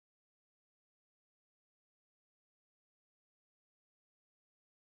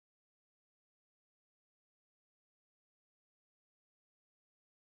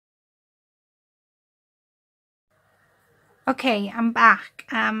Okay, I'm back.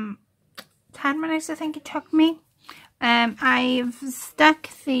 10 minutes I think it took me. I've stuck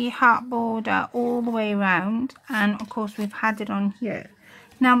the heart border all the way around, and of course we've had it on here.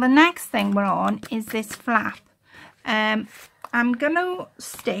 Now the next thing we're on is this flap. I'm gonna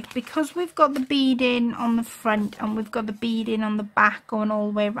stick, because we've got the beading on the front and we've got the beading on the back going all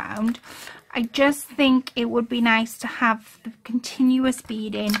the way around. I just think it would be nice to have the continuous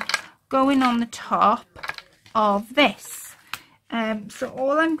beading going on the top of this. So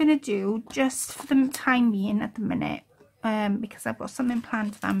all I'm going to do, just for the time being at the minute, because I've got something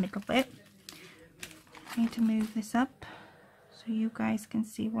planned for that middle bit, I need to move this up so you guys can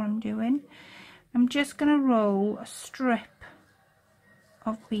see what I'm doing. I'm just going to roll a strip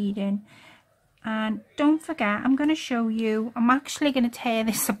of beading, and don't forget, I'm going to show you, I'm actually going to tear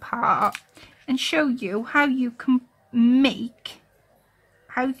this apart and show you how you can make,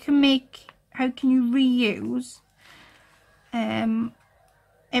 how can you reuse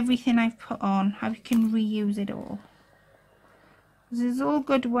everything I've put on, how you can reuse it all. Because it's all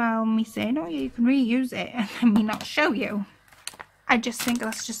good well me saying, oh yeah, you can reuse it, and then me not show you. I just think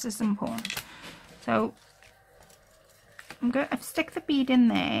that's just as important. So I'm going to stick the bead in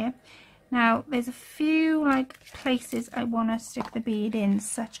there. Now there's a few like places I want to stick the bead in,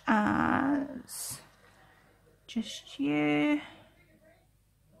 such as just here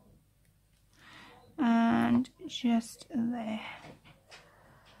and just there,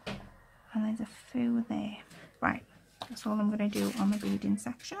 and there's a few there. Right, that's all I'm going to do on the beading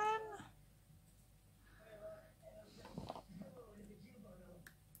section.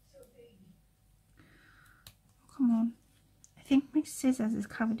 Come on, I think my scissors is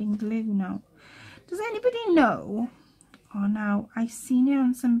covered in glue now. Does anybody know? Oh, now I've seen it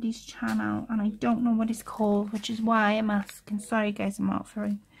on somebody's channel and I don't know what it's called, which is why I'm asking. Sorry guys, I'm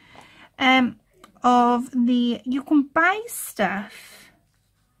offering. Of the, you can buy stuff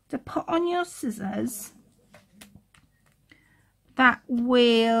to put on your scissors that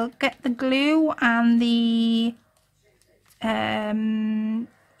will get the glue and the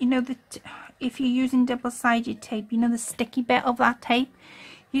you know, if you're using double-sided tape, you know, the sticky bit of that tape,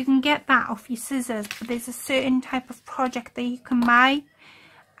 you can get that off your scissors. But there's a certain type of project that you can buy.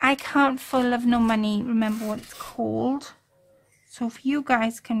 I can't for love nor money remember what it's called. So if you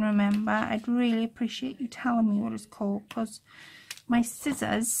guys can remember, I'd really appreciate you telling me what it's called, because my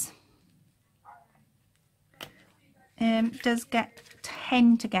scissors tend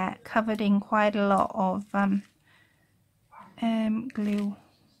to get covered in quite a lot of glue.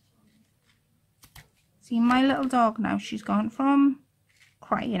 See, my little dog now, she's gone from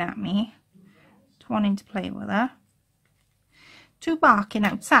crying at me to wanting to play with her to barking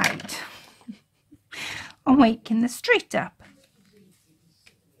outside and waking the street up.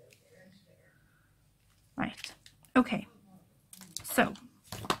 Right, okay, so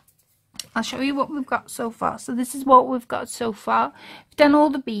I'll show you what we've got so far. So this is what we've got so far. We've done all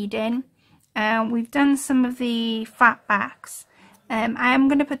the beading, we've done some of the flat backs. I am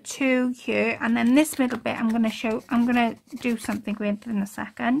going to put 2 here, and then this middle bit I'm going to do something with in a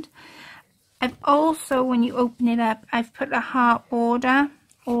second. I've also, when you open it up, I've put a heart border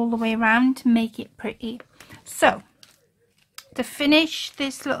all the way around to make it pretty. So to finish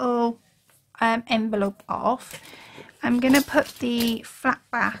this little envelope off, I'm going to put the flat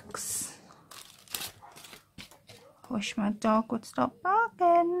backs. I wish my dog would stop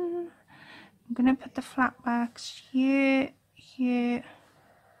barking. I'm going to put the flat backs here, here,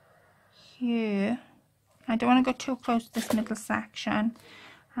 here. I don't want to go too close to this middle section,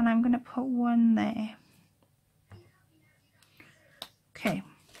 and I'm going to put one there. Okay,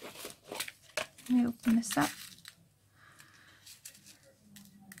 let me open this up.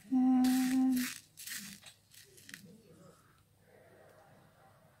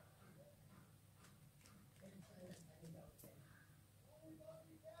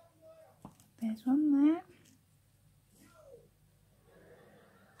 There's one there.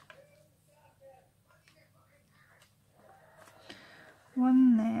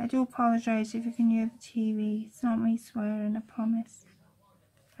 One there. I do apologise if you can hear the TV. It's not me swearing, I promise.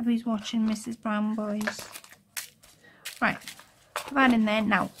 Abby's watching Mrs. Brown Boys. Right, put that in there.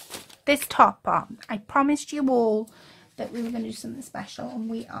 Now, this top part, I promised you all that we were going to do something special, and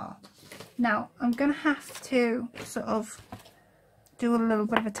we are. Now, I'm going to have to sort of do a little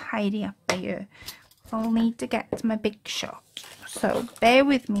bit of a tidy up here. I'll need to get to my big shot. So, bear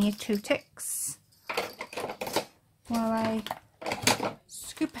with me 2 ticks while I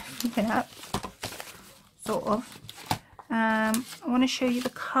scoop everything up, sort of. I want to show you the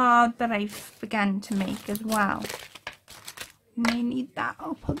card that I've begun to make as well. You may need that.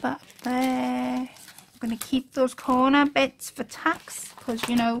 I'll put that there. going to keep those corner bits for tacks, because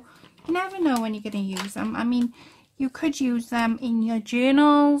you know, you never know when you're going to use them. I mean, you could use them in your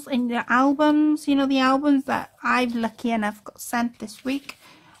journals, in your albums, you know, the albums that I've lucky enough got sent this week.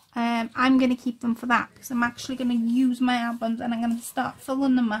 I'm going to keep them for that, because I'm actually going to use my albums and I'm going to start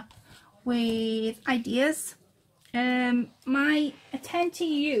filling them up with ideas. I tend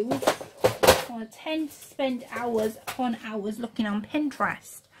to spend hours upon hours looking on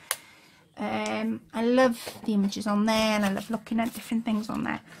Pinterest. I love the images on there, and I love looking at different things on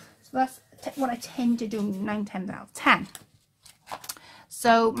there. So that's what I tend to do 9 times out of 10.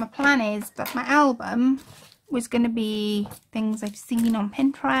 So my plan is that my album was going to be things I've seen on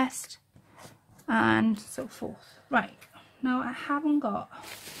Pinterest and so forth. Right, now I haven't got,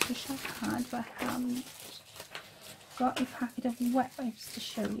 I wish I had, but I haven't got a packet of wet wipes to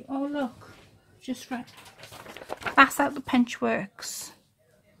show you. Oh look, just right, that's out the Pinchworks,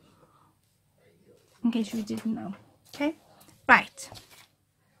 in case you didn't know. Okay, right,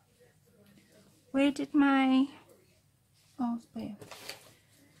 where did my, oh it's there.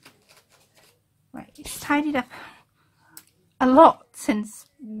 Right, it's tidied up a lot since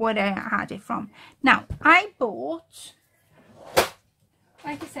what I had it from. Now, I bought,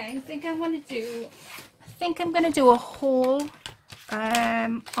 like I say, I think I'm going to do a haul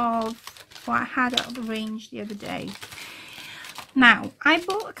of what I had out of the range the other day. Now, I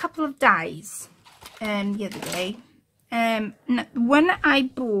bought a couple of dies the other day. One I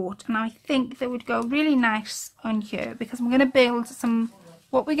bought, and I think they would go really nice on here, because I'm going to build some,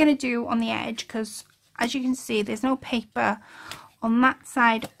 what we're going to do on the edge, because as you can see there's no paper on that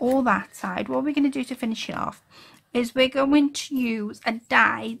side or that side. What we're going to do to finish it off is we're going to use a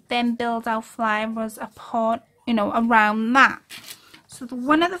die, then build our flowers upon, you know, around that. So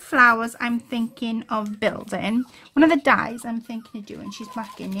one of the flowers I'm thinking of building, one of the dies I'm thinking of doing, she's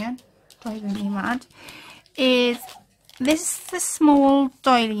back in here, driving me mad, is this is the small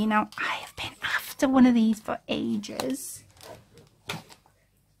doily. Now I have been after one of these for ages.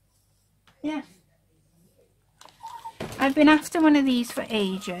 Yeah, I've been after one of these for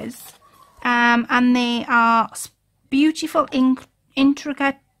ages, and they are beautiful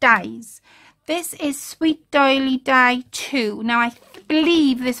intricate dies. This is Sweet Doily Die 2. Now I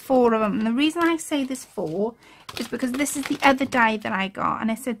believe there's 4 of them, and the reason I say there's 4 is because this is the other die that I got, and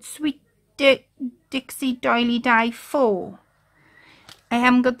I said Sweet Dixie Doily Die 4. I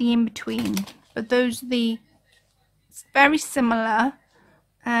haven't got the in between, but those are the very similar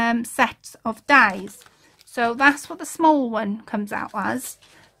sets of dies. So that's what the small one comes out as.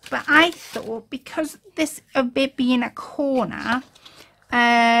 But I thought, because this of it being a corner,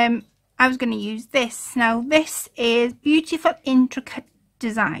 I was going to use this. Now this is beautiful intricate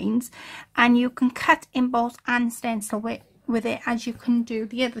designs, and you can cut, emboss and stencil with it, as you can do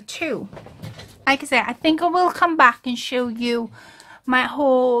the other 2. Like I say, I think I will come back and show you my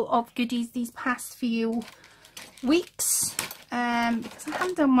haul of goodies these past few weeks, because I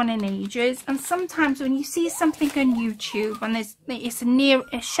haven't done one in ages. And sometimes when you see something on YouTube and it's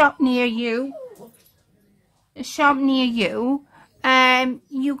a shop near you,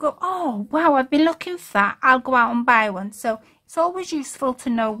 you go, oh wow, I've been looking for that, I'll go out and buy one. So it's always useful to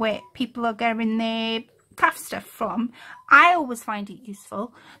know where people are getting their craft stuff from. I always find it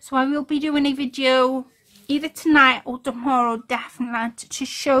useful, so I will be doing a video either tonight or tomorrow, definitely, to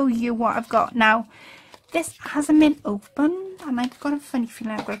show you what I've got. Now this hasn't been opened, and I've got a funny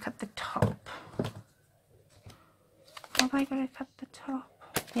feeling I've got to cut the top. Have I got to cut the top?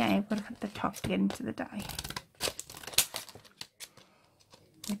 Yeah, I've got to cut the top to get into the die,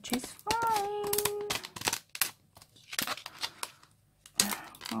 which is fine.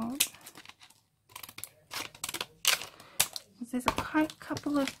 Oh, there's a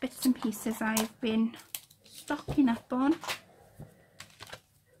couple of bits and pieces I've been stocking up on.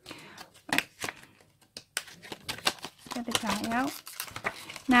 Get the die out.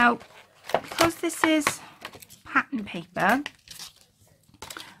 Now, because this is pattern paper,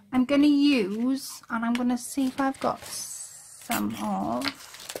 I'm going to use, and I'm going to see if I've got some of,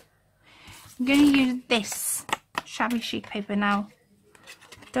 I'm going to use this shabby chic paper. Now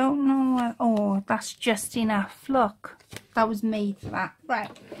I don't know what, oh, that's just enough. Look, that was made for that. Right,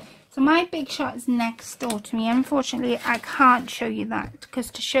 so my big shot is next door to me. Unfortunately I can't show you that,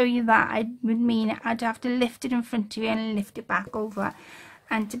 because to show you that I would mean I'd have to lift it in front of you and lift it back over,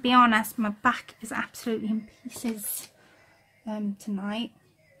 and to be honest my back is absolutely in pieces tonight.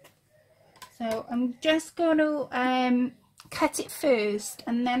 So I'm just going to cut it first,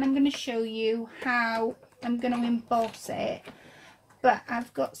 and then I'm going to show you how I'm going to emboss it. But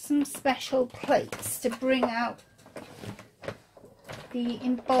I've got some special plates to bring out the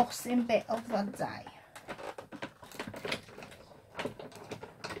embossing bit of the die.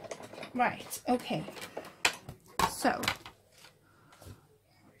 Right, okay. So,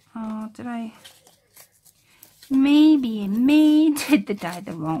 oh, did I? Maybe did the dye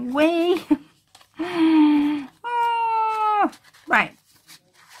the wrong way. Oh, right.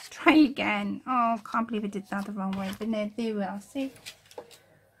 Try again. Oh, can't believe I did that the wrong way. But no, there we are. See?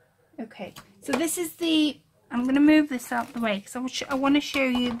 Okay. So this is the. I'm going to move this out the way because I want to show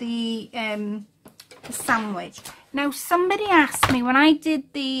you the sandwich. Now, somebody asked me when I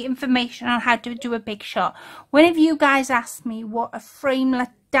did the information on how to do a big shot. One of you guys asked me what a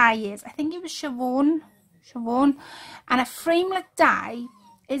framelit die is. I think it was Siobhan. And a framelit die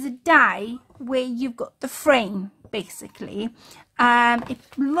is a die where you've got the frame, basically. It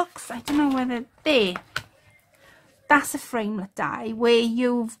looks, I don't know whether there. That's a framelit die where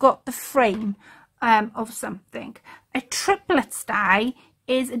you've got the frame of something. A triplets die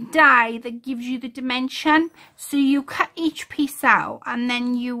is a die that gives you the dimension. So you cut each piece out and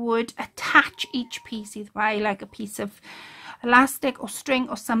then you would attach each piece either by like a piece of elastic or string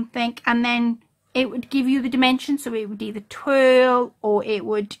or something, and then it would give you the dimension. So it would either twirl or it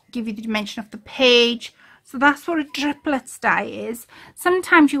would give you the dimension of the page. So that's what a triplets die is.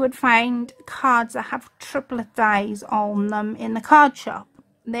 Sometimes you would find cards that have triplet dies on them in the card shop.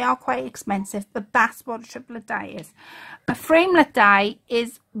 They are quite expensive, but that's what a triplet die is. A framelit die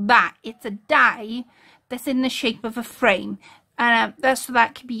is that. It's a die that's in the shape of a frame. So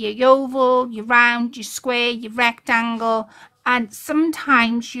that could be your oval, your round, your square, your rectangle. And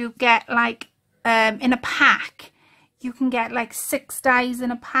sometimes you get like, in a pack, you can get like 6 dies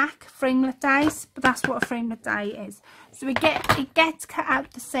in a pack, framelit dies, but that's what a framelit die is. So it gets cut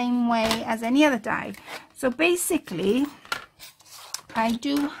out the same way as any other die. So basically, I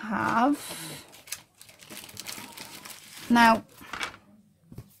do have, now,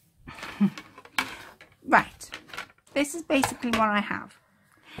 right, this is basically what I have.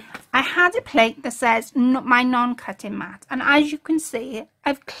 I had a plate that says my non-cutting mat, and as you can see,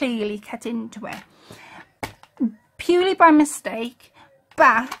 I've clearly cut into it. Purely by mistake,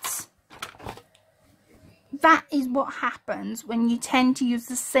 but that is what happens when you tend to use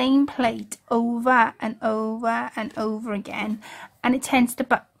the same plate over and over and over again, and it tends to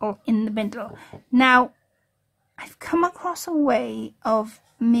buckle in the middle. Now, I've come across a way of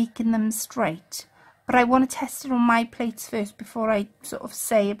making them straight, but I want to test it on my plates first before I sort of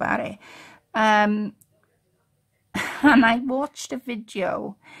say about it. And I watched a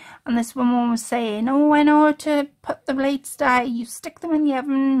video, and this woman was saying, oh, in order to put the plates down, you stick them in the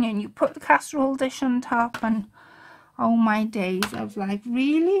oven and you put the casserole dish on top. And oh my days, I was like,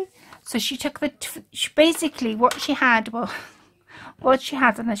 really? So she took basically what she had,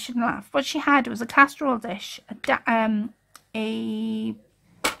 and I shouldn't laugh, what she had was a casserole dish, a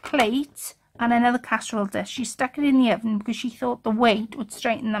plate, and another casserole dish. She stuck it in the oven because she thought the weight would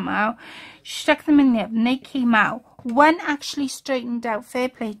straighten them out. She stuck them in the oven, they came out. One actually straightened out, fair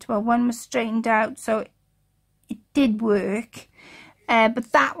play to her, one was straightened out, so it did work.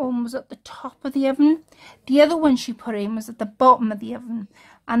 But that one was at the top of the oven. The other one she put in was at the bottom of the oven.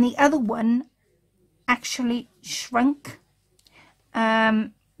 And the other one actually shrunk.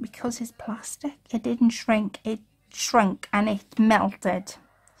 Because it's plastic, it didn't shrink, it shrunk and it melted.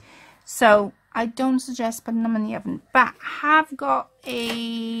 So I don't suggest putting them in the oven, but I have got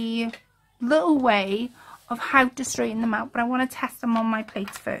a little way of how to straighten them out, but I want to test them on my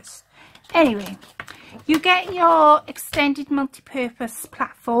plates first. Anyway, you get your extended multi-purpose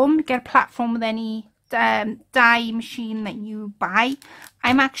platform. You get a platform with any die machine that you buy.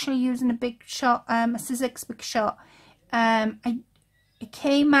 I'm actually using a Big Shot, a Sizzix Big Shot. It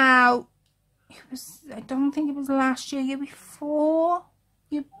came out, I don't think it was last year before,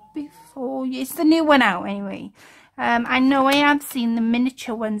 it's the new one out anyway. I know I have seen the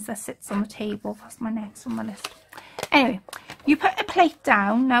miniature ones that sits on the table. That's my next on my list. Anyway, you put a plate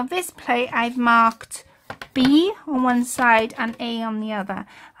down. Now this plate I've marked B on one side and A on the other.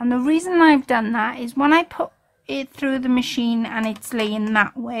 And the reason I've done that is when I put it through the machine and it's laying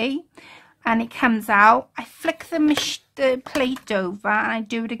that way and it comes out, I flick the plate over and I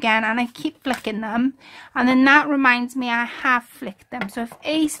do it again and I keep flicking them, and then that reminds me I have flicked them. So if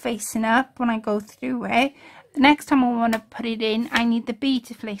A's facing up when I go through it, the next time I want to put it in, I need the B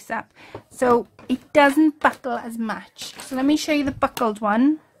to face up, so it doesn't buckle as much. So let me show you the buckled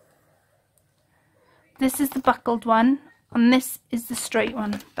one. This is the buckled one, and this is the straight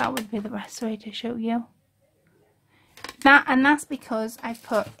one. That would be the best way to show you. And that's because I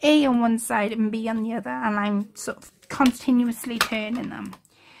put A on one side and B on the other, and I'm sort of continuously turning them.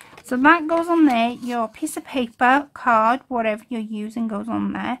 So that goes on there. Your piece of paper, card, whatever you're using goes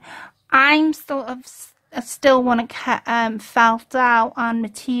on there. I'm sort of still want to cut felt out and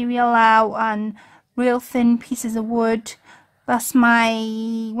material out and real thin pieces of wood. That's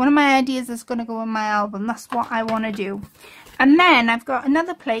one of my ideas that's going to go in my album. That's what I want to do. And then I've got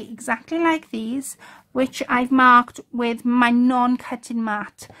another plate exactly like these, which I've marked with my non-cutting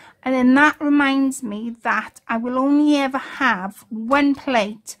mat. And then that reminds me that I will only ever have one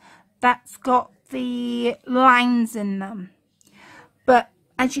plate that's got the lines in them. But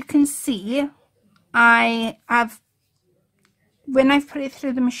as you can see, when I've put it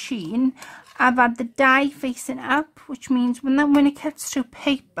through the machine, I've had the die facing up, which means when it cuts through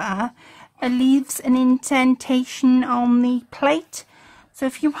paper, it leaves an indentation on the plate. So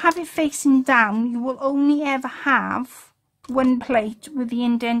if you have it facing down, you will only ever have one plate with the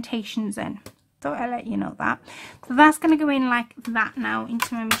indentations in. So I'll let you know that. So that's going to go in like that now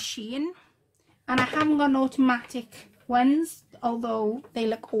into my machine. And I haven't got an automatic ones, although they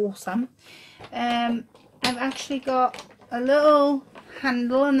look awesome. I've actually got a little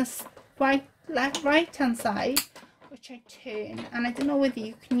handle on the right hand side, which I turn, and I don't know whether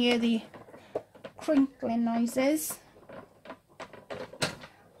you can hear the crinkling noises,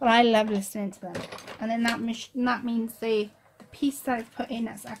 but I love listening to them. And then that means the piece that I've put in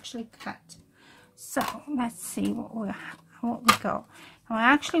is actually cut. So let's see what we got. Now I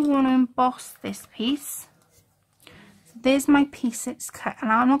actually want to emboss this piece. So there's my piece that's cut,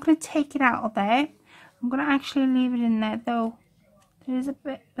 and I'm not going to take it out of there. I'm going to actually leave it in there, though there is a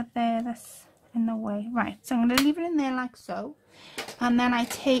bit there that's in the way. Right, so I'm going to leave it in there like so. And then I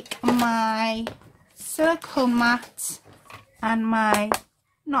take my silicone mat and my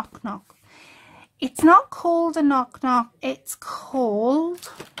knock knock. It's not called a knock knock, it's called,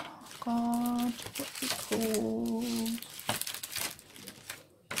 oh god, what's it called?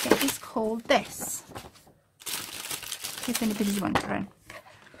 It is called this, if anybody's wondering.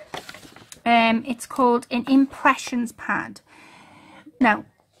 It's called an impressions pad. Now,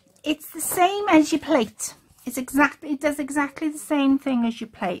 it's the same as your plate. It does exactly the same thing as your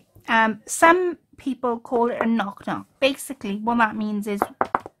plate. Some people call it a knock knock. Basically, what that means is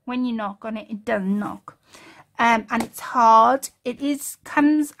when you knock on it, it does knock. And it's hard.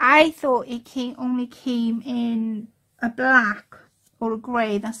 I thought it only came in a black or a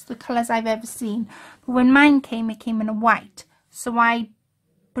grey. That's the colours I've ever seen. But when mine came, it came in a white. So I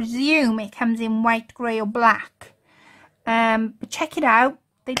presume it comes in white, grey or black. But check it out.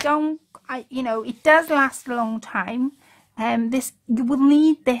 They don't, it does last a long time. You will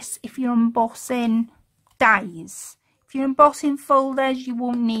need this if you're embossing dies. If you're embossing folders, you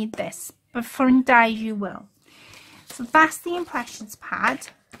won't need this, but for dies you will. So that's the impressions pad.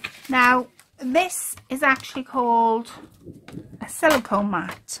 Now this is actually called a silicone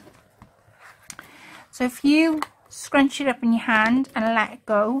mat. So if you scrunch it up in your hand and let it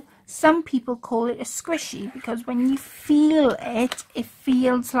go, some people call it a squishy, because when you feel it, it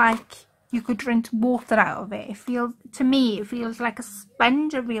feels like you could drink water out of it. To me, it feels like a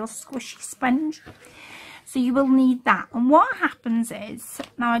sponge, a real squishy sponge. So you will need that. And what happens is,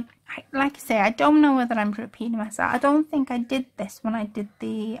 now, like I say, I don't know whether I'm repeating myself. I don't think I did this when I did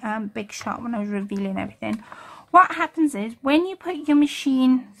the big shot, when I was revealing everything. What happens is, when you put your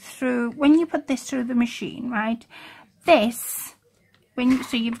machine through, when you put this through the machine, right,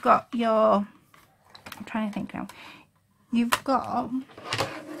 so you've got your, I'm trying to think now, you've got,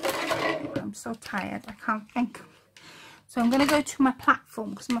 I'm so tired, I can't think. So I'm going to go to my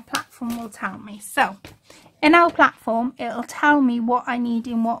platform, because my platform will tell me. So in our platform, it'll tell me what I need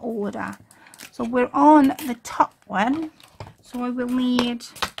in what order. So we're on the top one, so I will need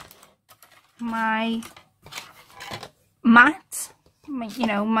my mat,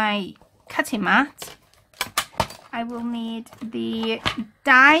 my cutting mat. I will need the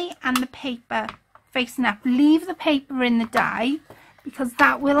die and the paper facing up. Leave the paper in the die, because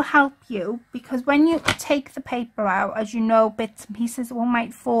that will help you, because when you take the paper out, as you know, bits and pieces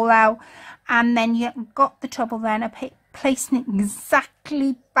might fall out, and then you got the trouble then of placing it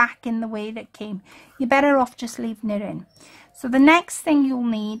exactly back in the way that it came. You're better off just leaving it in. So the next thing you'll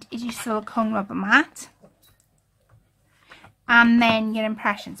need is your silicone rubber mat, and then your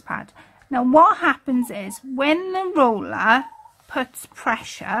impressions pad. Now what happens is, when the roller puts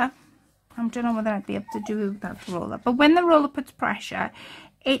pressure, I don't know whether I'd be able to do it without the roller, but when the roller puts pressure,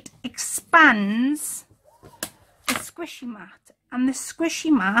 it expands the squishy mat, and the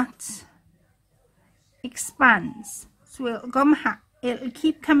squishy mat expands. So it'll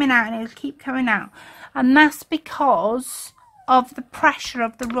keep coming out, and it'll keep coming out, and that's because of the pressure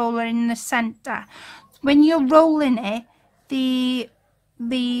of the roller in the center. When you're rolling it, the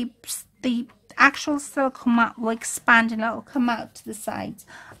actual silicone mat will expand and it will come out to the sides.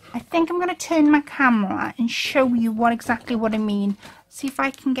 I think I'm going to turn my camera and show you exactly what I mean. See if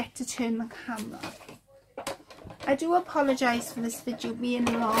I can get to turn the camera. I do apologise for this video being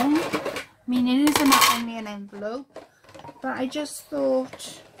long. I mean, it is not only an envelope, but I just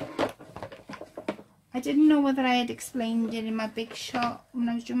thought, I didn't know whether I had explained it in my big shot, when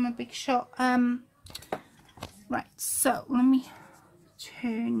I was doing my big shot. Right, so let me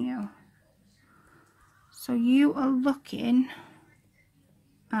turn you. So you are looking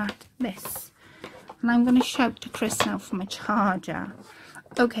at this. And I'm going to shout to Chris now for my charger.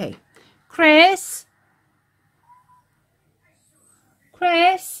 Okay, Chris?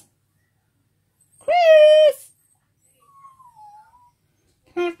 Chris? Chris?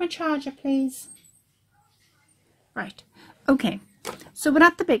 Can I have my charger, please? Right, okay. So we're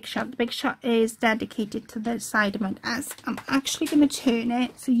at the big shot. The big shot is dedicated to the side of my desk. I'm actually going to turn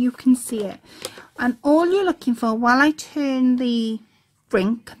it so you can see it. And all you're looking for while I turn the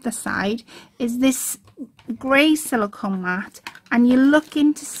brink, the side, is this grey silicone mat, and you're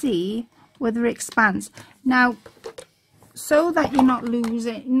looking to see whether it expands. Now, so that you're not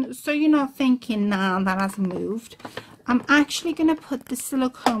losing, so you're not thinking, nah, that hasn't moved, I'm actually going to put the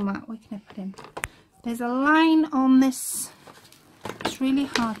silicone mat, where can I put in? There's a line on this. It's really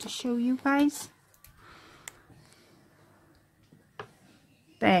hard to show you guys.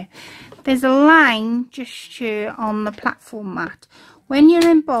 There's a line just here on the platform mat. When you're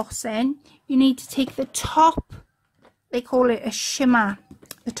embossing, you need to take the top, they call it a shimmer,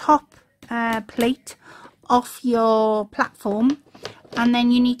 the top plate off your platform, and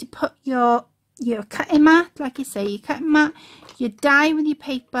then you need to put your cutting mat, like you say, your cutting mat, your die with your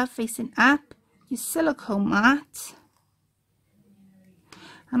paper facing up, your silicone mat,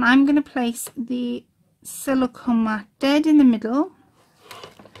 and I'm going to place the silicone mat dead in the middle.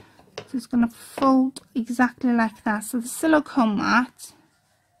 So it's going to fold exactly like that. So the silicone mat,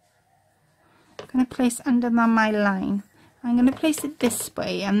 I'm going to place under my line. I'm going to place it this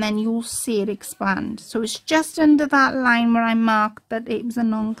way, and then you'll see it expand. So it's just under that line where I marked that it was a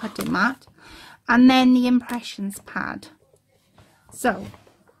non-cutting mat, and then the impressions pad. So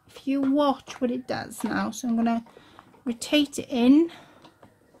if you watch what it does now, so I'm going to rotate it in.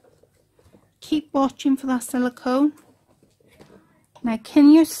 Keep watching for that silicone. Now, can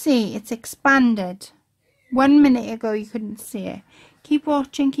you see it's expanded? 1 minute ago you couldn't see it. Keep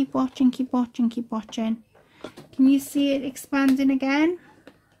watching, keep watching, keep watching, keep watching. Can you see it expanding again?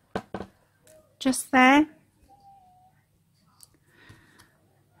 Just there.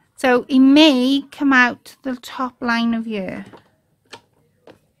 So it may come out to the top line of here.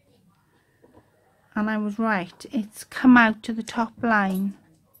 And I was right, it's come out to the top line.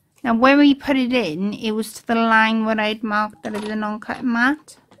 Now when we put it in, it was to the line where I'd marked that it was a non-cutting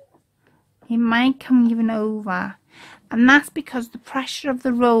mat. It might come even over. And that's because the pressure of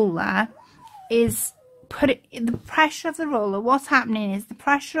the roller is what's happening is the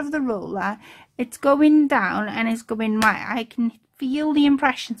pressure of the roller, it's going down and it's going right. I can feel the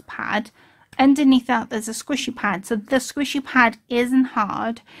impressions pad. Underneath that there's a squishy pad. So the squishy pad isn't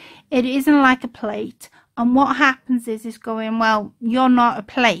hard. It isn't like a plate. And what happens is it's going, well, you're not a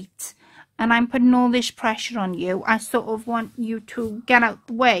plate, and I'm putting all this pressure on you. I sort of want you to get out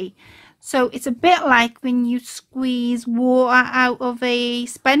the way. So it's a bit like when you squeeze water out of a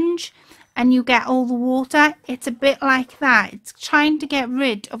sponge and you get all the water. It's a bit like that. It's trying to get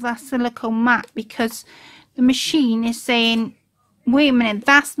rid of that silicone mat because the machine is saying, wait a minute,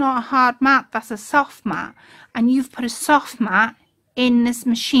 that's not a hard mat, that's a soft mat, and you've put a soft mat in this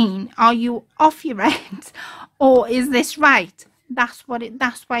machine. Are you off your head, or is this right? That's why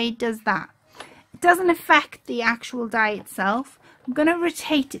it does that. It doesn't affect the actual die itself. I'm going to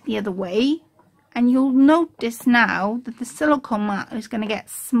rotate it the other way, and you'll notice now that the silicone mat is going to get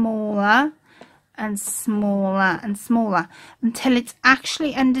smaller and smaller and smaller until it's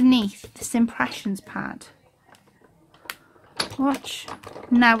actually underneath this impressions pad. Watch,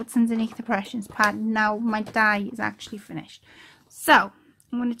 now it's underneath the impressions pad. Now my die is actually finished. So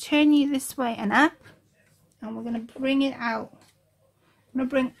I'm going to turn you this way and up, and we're going to bring it out. I'm going to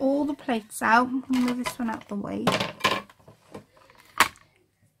bring all the plates out. I'm going to move this one out the way,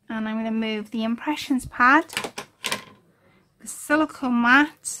 and I'm going to move the impressions pad, the silicone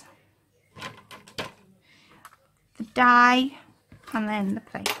mat, the die, and then the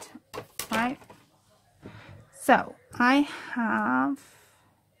plate. Right, so I have,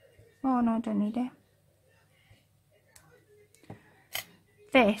 oh no, I don't need it.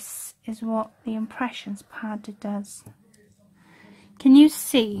 This is what the impressions pad does. Can you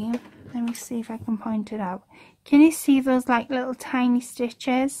see? Let me see if I can point it out. Can you see those like little tiny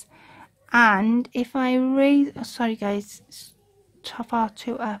stitches? And if I raise, oh, sorry guys, top part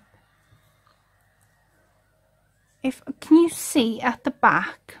 2 up. Can you see at the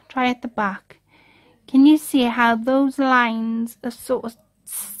back, try at the back, can you see how those lines are sort of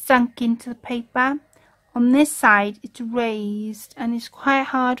sunk into the paper? On this side it's raised, and it's quite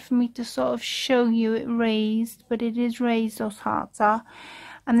hard for me to sort of show you it raised, but it is raised, those hearts are.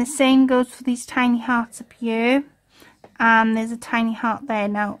 And the same goes for these tiny hearts up here, and there's a tiny heart there.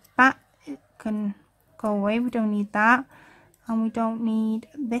 Now that it can go away, we don't need that, and we don't need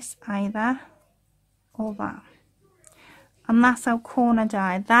this either, or that. And that's our corner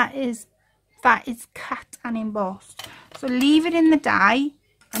die. That is cut and embossed. So leave it in the die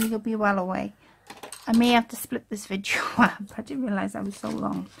and you'll be well away. I may have to split this video up. I didn't realise that was so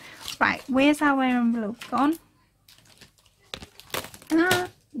long. Right, where's our envelope gone? No,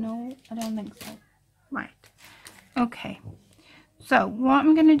 I don't think so. Right, okay. So what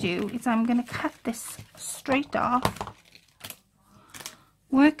I'm going to do is I'm going to cut this straight off.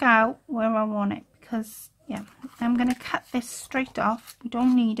 Work out where I want it, because yeah, I'm going to cut this straight off. We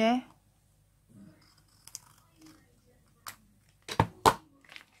don't need it.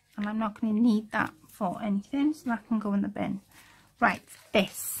 And I'm not going to need that for anything, so that can go in the bin. Right,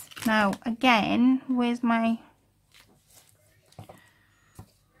 this. Now, again, where's my...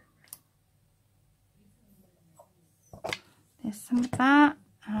 There's some of that.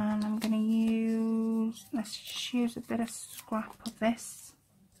 And I'm going to use... Let's just use a bit of scrap of this.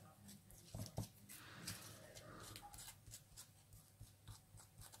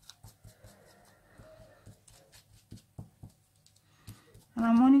 And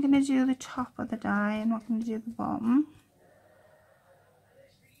I'm only going to do the top of the die, I'm not going to do the bottom.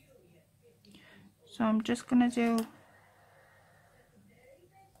 So I'm just going to do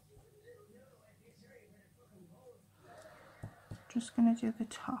the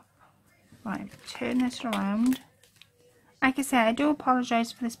top. Right, turn this around. Like I said, I do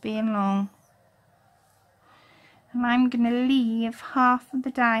apologise for this being long. And I'm going to leave half of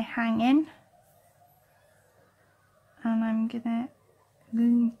the die hanging. And I'm going to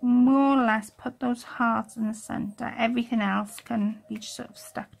more or less put those hearts in the center. Everything else can be just sort of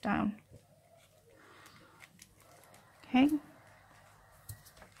stuck down. Okay,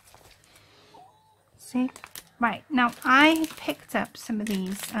 see? Right, now I picked up some of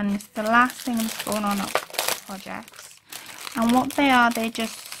these, and it's the last thing that's going on up projects. And what they are, they're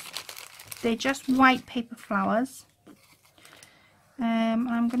just white paper flowers.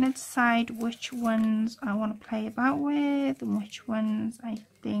 I'm going to decide which ones I want to play about with, and which ones I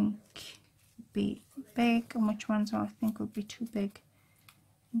think would be big, and which ones I think would be too big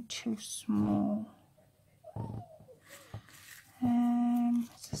and too small.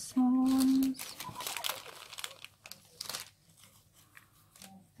 It's the smaller ones.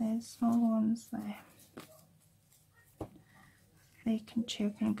 There's smaller ones there. They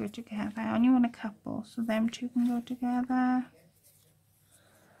two can go together. I only want a couple, so them two can go together.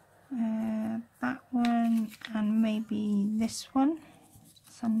 That one and maybe this one.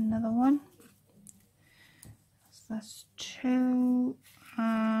 That's another one. So that's two,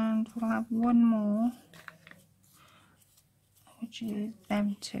 and we'll have one more, which is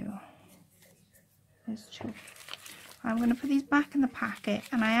them two. There's two. I'm going to put these back in the packet,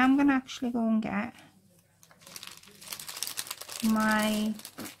 and I am going to actually go and get my,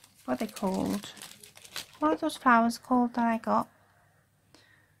 what are they called? What are those flowers called that I got?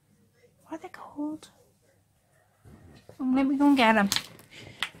 What are they called? Let me go and get them.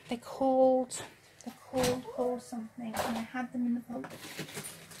 They're called something, and I had them in the book.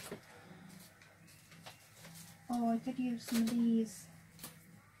 Oh, I could use some of these.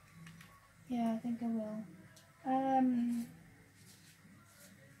 Yeah, I think I will.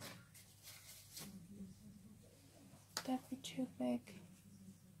 That'd be too big.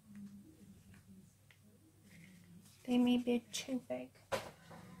 They may be too big.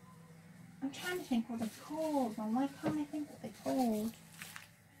 I'm trying to think what they're called, and why can't I think what they're called?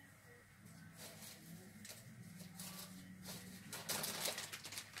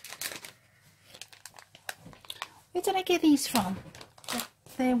 Where did I get these from?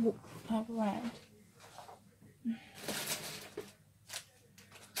 They're red.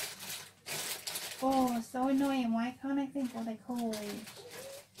 Oh, it's so annoying. Why can't I think what they're called?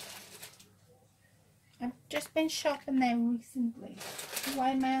 I've just been shopping there recently.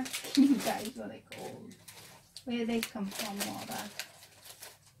 Why am I asking you guys what they're called? Where they come from, rather.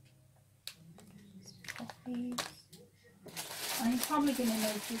 Poppies. I'm probably going to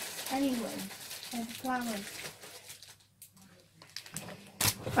notice anyway. They're the flowers.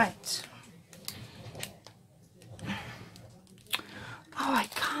 Right. Oh, I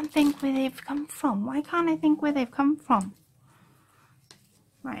can't think where they've come from. Why can't I think where they've come from?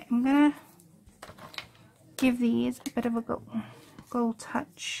 Right, I'm gonna give these a bit of a gold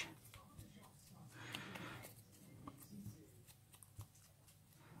touch.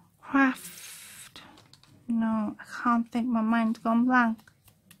 Craft. No, I can't think, my mind's gone blank.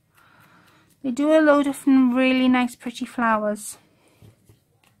 They do a load of really nice pretty flowers.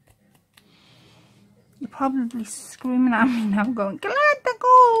 You're probably screaming at me now going, Glad they're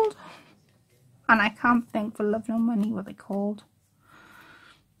gold! And I can't think for love nor money what they're called.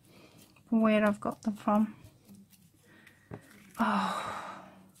 Where I've got them from. Oh.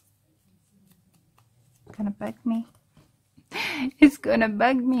 It's gonna bug me. It's gonna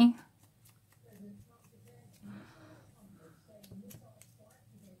bug me.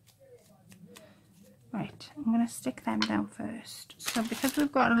 Right, I'm gonna stick them down first. So because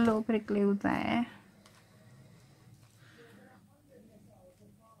we've got a little bit of glue there,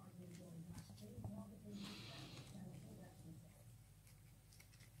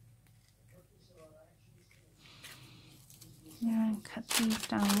 and cut these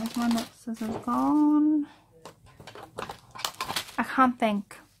down. Where's my little scissors gone? I can't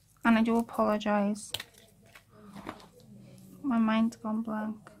think, and I do apologise. My mind's gone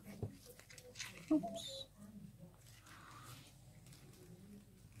blank. Oops.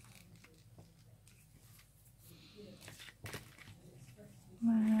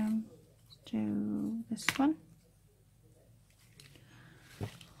 Let's do this one.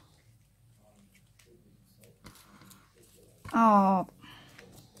 Oh,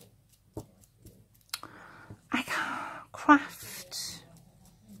 I can't craft.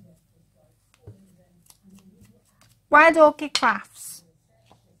 Wild Orchid Crafts.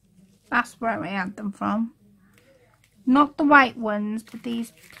 That's where I had them from. Not the white ones, but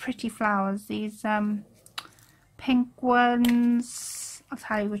these pretty flowers. These pink ones. I'll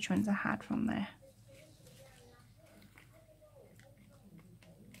tell you which ones I had from there.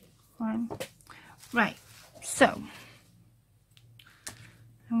 Fine. Right, so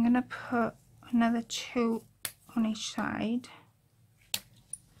I'm going to put another 2 on each side,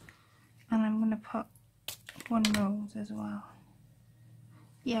 and I'm going to put 1 rose as well.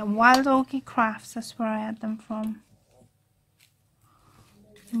 Yeah, Wild Orchid Crafts, that's where I had them from.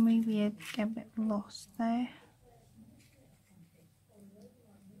 Maybe I get a bit lost there.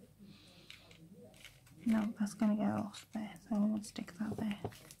 No, that's going to get lost there, so I'm going to stick that there.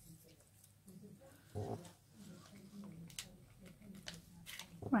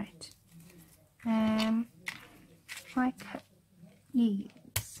 Right, if I cut these,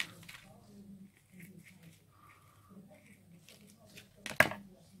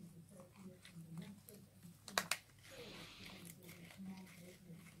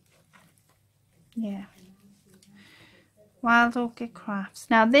 yeah, Wild Orchid Crafts.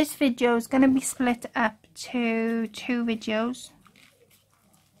 Now this video is going to be split up to 2 videos,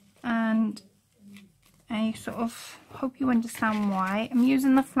 and I sort of hope you understand why. I'm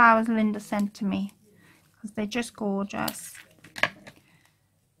using the flowers Linda sent to me because they're just gorgeous.